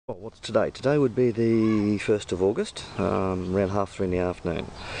Well, what's today? Today would be the 1st of August, around 3:30 in the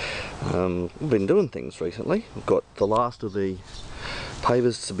afternoon. We've been doing things recently. We've got the last of the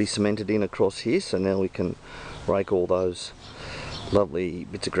pavers to be cemented in across here, so now we can rake all those lovely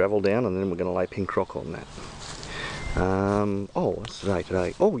bits of gravel down, and then we're going to lay pink rock on that. What's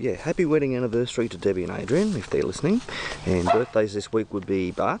today? Oh yeah, happy wedding anniversary to Debbie and Adrian, if they're listening. And birthdays this week would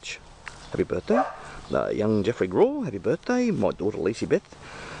be Barch, happy birthday. Young Jeffrey Graw, happy birthday. My daughter Lacey Beth.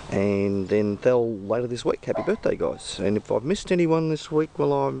 And then Thel later this week, happy birthday guys. And if I've missed anyone this week,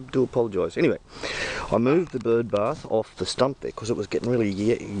 well, I do apologise. Anyway, I moved the bird bath off the stump there because it was getting really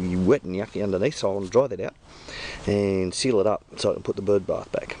wet and yucky underneath, so I want to dry that out and seal it up so I can put the bird bath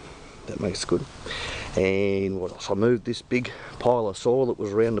back. That makes it good. And what else? I moved this big pile of soil that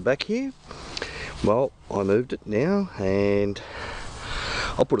was around the back here. Well, I moved it now and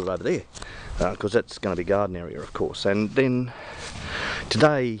I'll put it over there because that's going to be garden area, of course. And then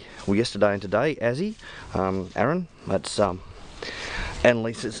today, well yesterday and today, Azzy, Aaron, that's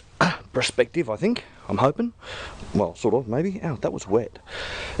Annalise's perspective, I think, I'm hoping. Well, sort of, maybe. Oh, that was wet.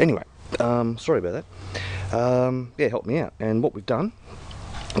 Anyway, sorry about that. Yeah, helped me out. And what we've done,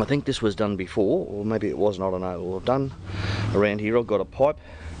 I think this was done before, or maybe it wasn't, I don't know. Well, I've done around here, I've got a pipe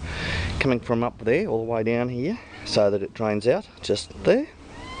coming from up there all the way down here so that it drains out just there.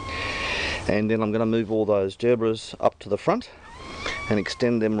 And then I'm going to move all those gerbras up to the front and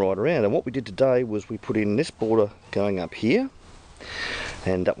extend them right around. And what we did today was we put in this border going up here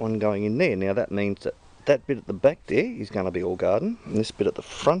and that one going in there. Now that means that that bit at the back there is going to be all garden, and this bit at the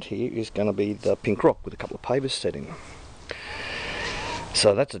front here is going to be the pink rock with a couple of pavers set in.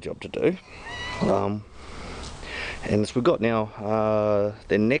 So that's a job to do. And as we've got now,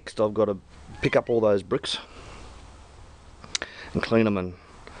 then next I've got to pick up all those bricks and clean them and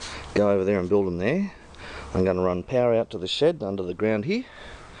go over there and build them there. I'm going to run power out to the shed under the ground here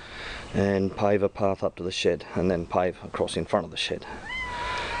and pave a path up to the shed and then pave across in front of the shed.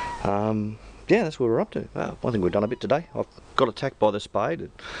 Yeah, that's what we're up to. I think we've done a bit today. I've got attacked by the spade.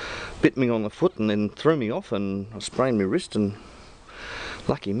 It bit me on the foot and then threw me off, and I sprained my wrist, and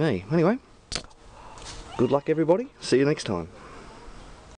lucky me. Anyway, good luck everybody. See you next time.